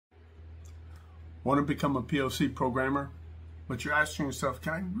Want to become a PLC programmer, but you're asking yourself,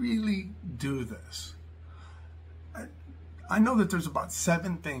 can I really do this? I know that there's about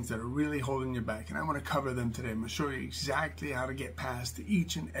 7 things that are really holding you back, and I want to cover them today. I'm going to show you exactly how to get past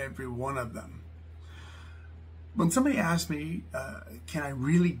each and every one of them. When somebody asks me, can I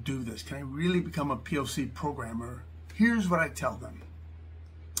really do this? Can I really become a PLC programmer? Here's what I tell them.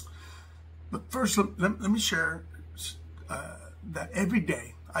 But first, let me share that every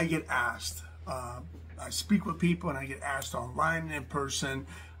day I get asked, I speak with people and I get asked online and in person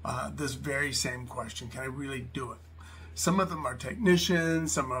this very same question: can I really do it? Some of them are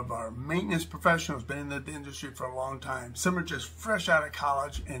technicians, some of our maintenance professionals, been in the industry for a long time. Some are just fresh out of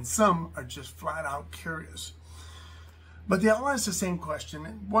college, and some are just flat out curious. But they all ask the same question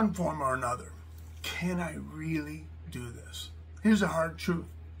in one form or another: can I really do this? Here's the hard truth: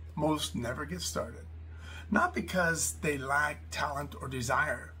 most never get started. Not because they lack talent or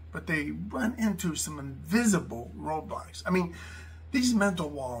desire, but they run into some invisible roadblocks. I mean, these mental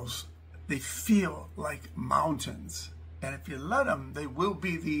walls, they feel like mountains. And if you let them, they will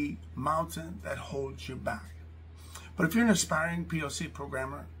be the mountain that holds you back. But if you're an aspiring PLC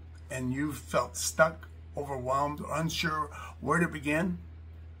programmer and you've felt stuck, overwhelmed, or unsure where to begin,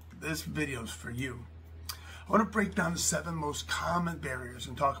 this video is for you. I want to break down the 7 most common barriers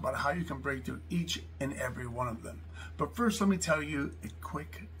and talk about how you can break through each and every one of them. But first, let me tell you a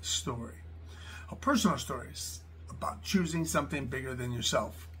quick story. A personal story about choosing something bigger than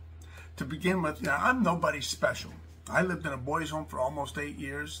yourself. To begin with, I'm nobody special. I lived in a boys' home for almost 8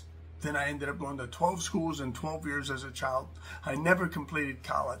 years. Then I ended up going to 12 schools in 12 years as a child. I never completed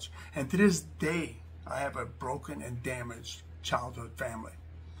college. And to this day, I have a broken and damaged childhood family.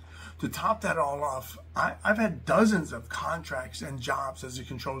 To top that all off, I've had dozens of contracts and jobs as a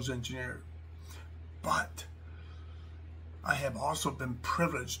controls engineer. But I have also been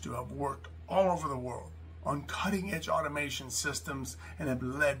privileged to have worked all over the world on cutting-edge automation systems and have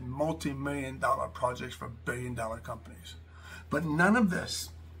led multi-million-dollar projects for billion-dollar companies. But none of this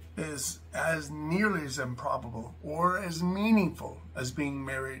is as nearly as improbable or as meaningful as being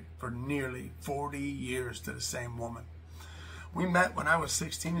married for nearly 40 years to the same woman. We met when I was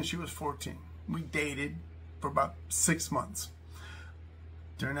 16 and she was 14. We dated for about 6 months.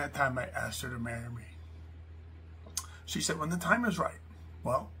 During that time, I asked her to marry me. She said, when the time is right.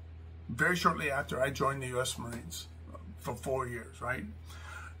 Well, very shortly after, I joined the U.S. Marines for 4 years, right?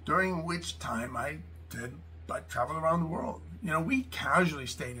 During which time I traveled around the world. We casually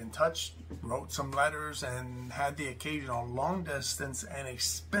stayed in touch, wrote some letters, and had the occasional long distance and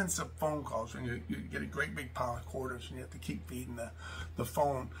expensive phone calls when you get a great big pile of quarters and you have to keep feeding the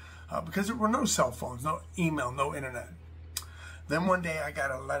phone because there were no cell phones, no email, no internet. Then one day I got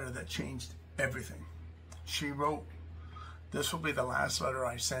a letter that changed everything. She wrote, "This will be the last letter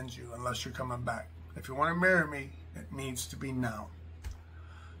I send you unless you're coming back. If you want to marry me, it needs to be now."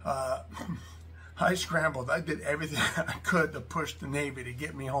 I scrambled. I did everything I could to push the Navy to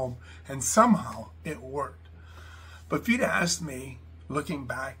get me home, and somehow it worked. But if you'd asked me, looking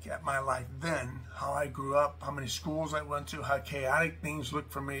back at my life then, how I grew up, how many schools I went to, how chaotic things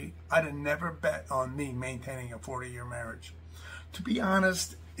looked for me, I'd have never bet on me maintaining a 40-year marriage. To be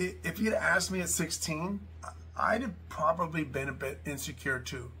honest, if you'd asked me at 16, I'd have probably been a bit insecure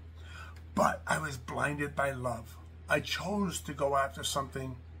too. But I was blinded by love. I chose to go after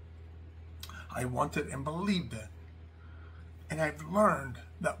something I wanted and believed in. And I've learned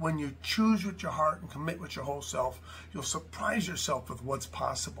that when you choose with your heart and commit with your whole self, you'll surprise yourself with what's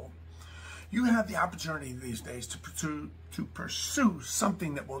possible. You have the opportunity these days to pursue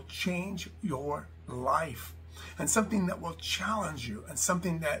something that will change your life, and something that will challenge you, and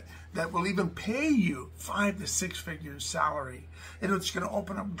something that will even pay you 5 to 6 figures salary. It's going to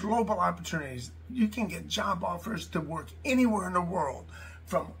open up global opportunities. You can get job offers to work anywhere in the world,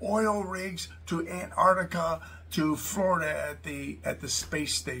 from oil rigs to Antarctica to Florida at the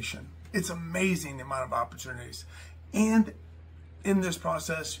space station. It's amazing the amount of opportunities. And in this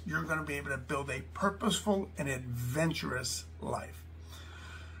process, you're going to be able to build a purposeful and adventurous life.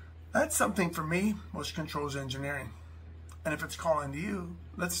 That's something for me, was controls engineering. And if it's calling to you,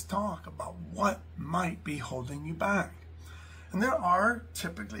 let's talk about what might be holding you back. And there are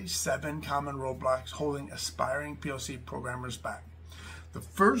typically 7 common roadblocks holding aspiring PLC programmers back. The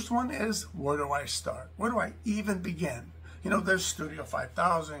first one is, where do I start? Where do I even begin? There's Studio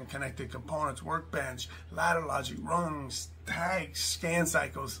 5000, connected components, workbench, ladder logic, rungs, tags, scan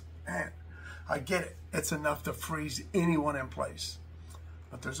cycles. Man, I get it. It's enough to freeze anyone in place.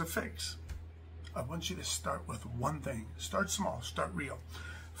 But there's a fix. I want you to start with one thing. Start small, start real.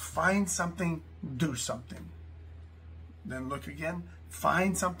 Find something, do something. Then look again,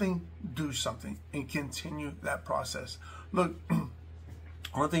 find something, do something and continue that process. Look, one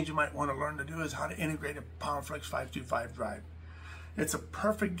of the things you might want to learn to do is how to integrate a PowerFlex 525 drive. It's a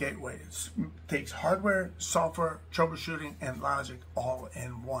perfect gateway. It takes hardware, software, troubleshooting, and logic all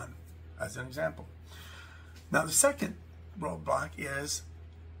in one, as an example. Now, the second roadblock is,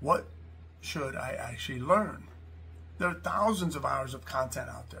 what should I actually learn? There are thousands of hours of content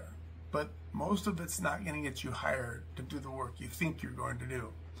out there, but most of it's not going to get you hired to do the work you think you're going to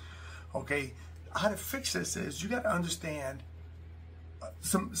do. Okay, how to fix this is you got to understand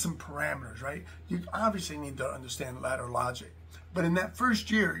some parameters, right? You obviously need to understand ladder logic. But in that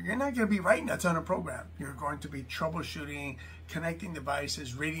first year, you're not going to be writing a ton of program. You're going to be troubleshooting, connecting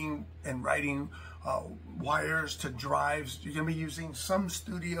devices, reading and writing wires to drives. You're going to be using some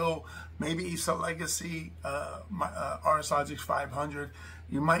Studio, maybe some legacy RS Logic 500.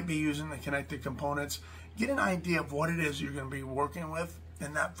 You might be using the connected components. Get an idea of what it is you're going to be working with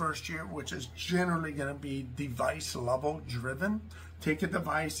in that first year, which is generally going to be device level driven. Take a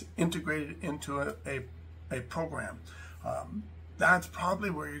device, integrate it into a program. That's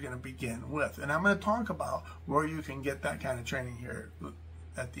probably where you're going to begin with. And I'm going to talk about where you can get that kind of training here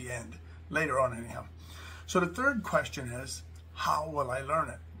at the end, later on anyhow. So the third question is, how will I learn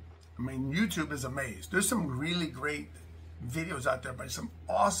it? I mean, YouTube is a maze. There's some really great videos out there by some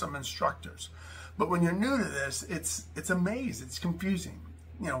awesome instructors. But when you're new to this, it's a maze. It's confusing.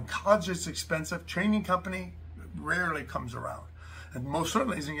 You know, college is expensive. Training company rarely comes around. And most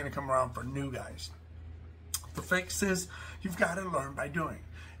certainly isn't going to come around for new guys. The fix is you've got to learn by doing.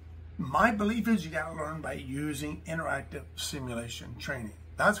 My belief is you got to learn by using interactive simulation training.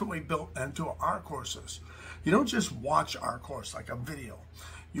 That's what we built into our courses. You don't just watch our course like a video.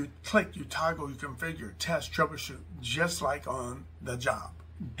 You click, you toggle, you configure, test, troubleshoot, just like on the job.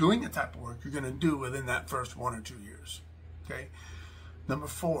 Doing the type of work you're going to do within that first 1 or 2 years. Okay. Number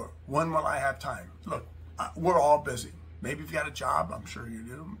 4, when will I have time? Look, we're all busy. Maybe you've got a job, I'm sure you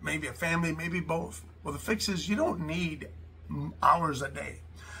do. Maybe a family, maybe both. Well, the fix is you don't need hours a day.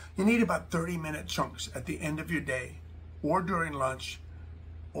 You need about 30-minute chunks at the end of your day or during lunch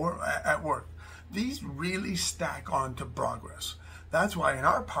or at work. These really stack on to progress. That's why in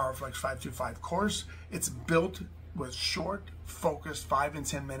our PowerFlex 525 course, it's built with short, focused 5 and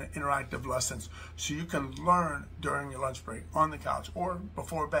 10-minute interactive lessons so you can learn during your lunch break, on the couch, or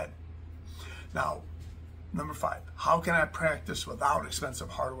before bed. Now, number 5, how can I practice without expensive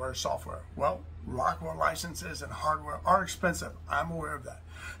hardware or software? Well, Rockwell licenses and hardware are expensive. I'm aware of that.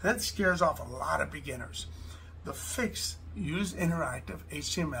 That scares off a lot of beginners. The fix, use interactive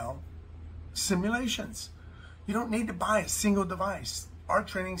HTML simulations. You don't need to buy a single device. Our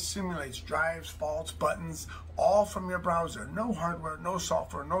training simulates drives, faults, buttons, all from your browser. No hardware, no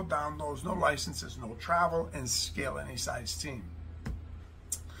software, no downloads, no licenses, no travel, and scale any size team.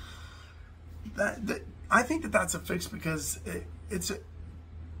 I think that's a fix because it's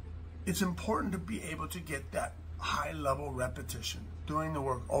important to be able to get that high-level repetition, doing the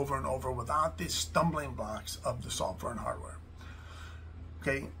work over and over without the stumbling blocks of the software and hardware.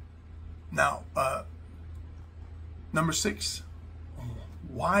 Okay, now number 6,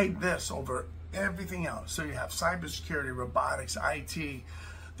 why this over everything else? So you have cybersecurity, robotics, IT.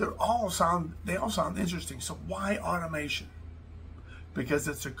 They all sound interesting. So why automation? Because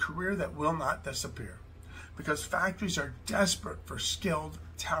it's a career that will not disappear. Because factories are desperate for skilled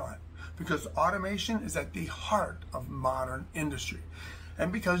talent. Because automation is at the heart of modern industry.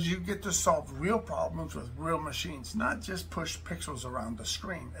 And because you get to solve real problems with real machines, not just push pixels around the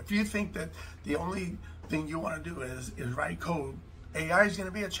screen. If you think that the only thing you want to do is write code, AI is going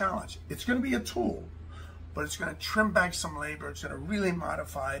to be a challenge. It's going to be a tool, but it's going to trim back some labor. It's going to really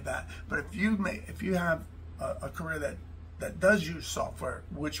modify that. But if you have a career that does use software,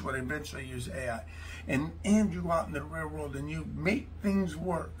 which would eventually use AI, and you go out in the real world and you make things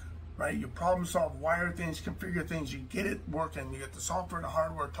work, right? You problem solve, wire things, configure things, you get it working, you get the software and the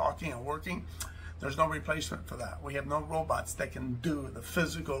hardware talking and working. There's no replacement for that. We have no robots that can do the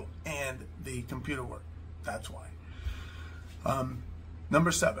physical and the computer work. That's why.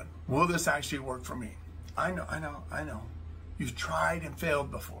 Number 7, will this actually work for me? I know. You've tried and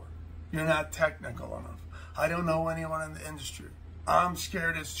failed before. You're not technical enough. I don't know anyone in the industry. I'm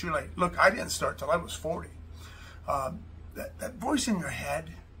scared it's too late. Look, I didn't start till I was 40. That voice in your head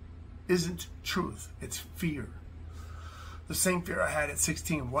isn't truth. It's fear. The same fear I had at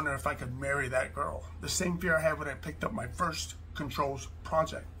 16, wondering if I could marry that girl. The same fear I had when I picked up my first controls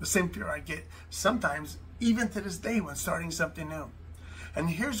project. The same fear I get sometimes, even to this day, when starting something new. And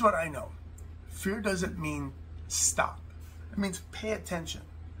here's what I know. Fear doesn't mean stop. It means pay attention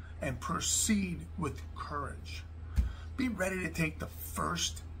and proceed with courage. Be ready to take the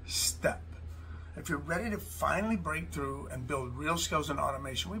first step. If you're ready to finally break through and build real skills in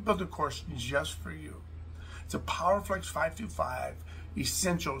automation, we built a course just for you. It's a PowerFlex 525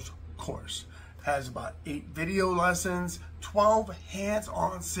 Essentials course. It has about 8 video lessons, 12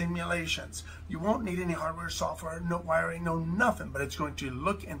 hands-on simulations. You won't need any hardware, software, no wiring, no nothing, but it's going to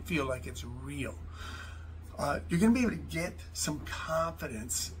look and feel like it's real. You're going to be able to get some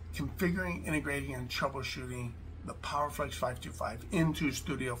confidence configuring, integrating, and troubleshooting the PowerFlex 525 into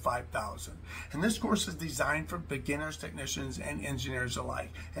Studio 5000. And this course is designed for beginners, technicians, and engineers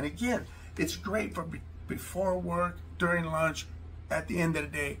alike. And again, it's great for before work, during lunch, at the end of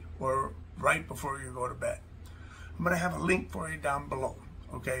the day, or right before you go to bed. I'm going to have a link for you down below.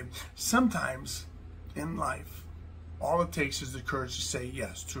 Okay? Sometimes in life, all it takes is the courage to say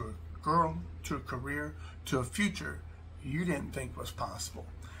yes to a girl, to a career, to a future you didn't think was possible.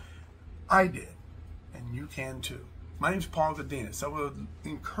 I did, and you can too. My name is Paul Godinez. I would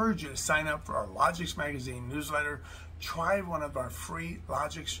encourage you to sign up for our Logix Magazine newsletter. Try one of our free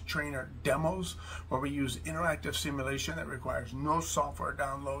Logix Trainer demos where we use interactive simulation that requires no software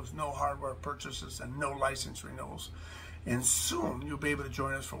downloads, no hardware purchases, and no license renewals. And soon you'll be able to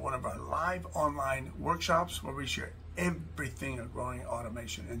join us for one of our live online workshops where we share everything a growing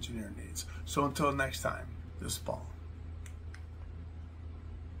automation engineer needs. So until next time, this is Paul.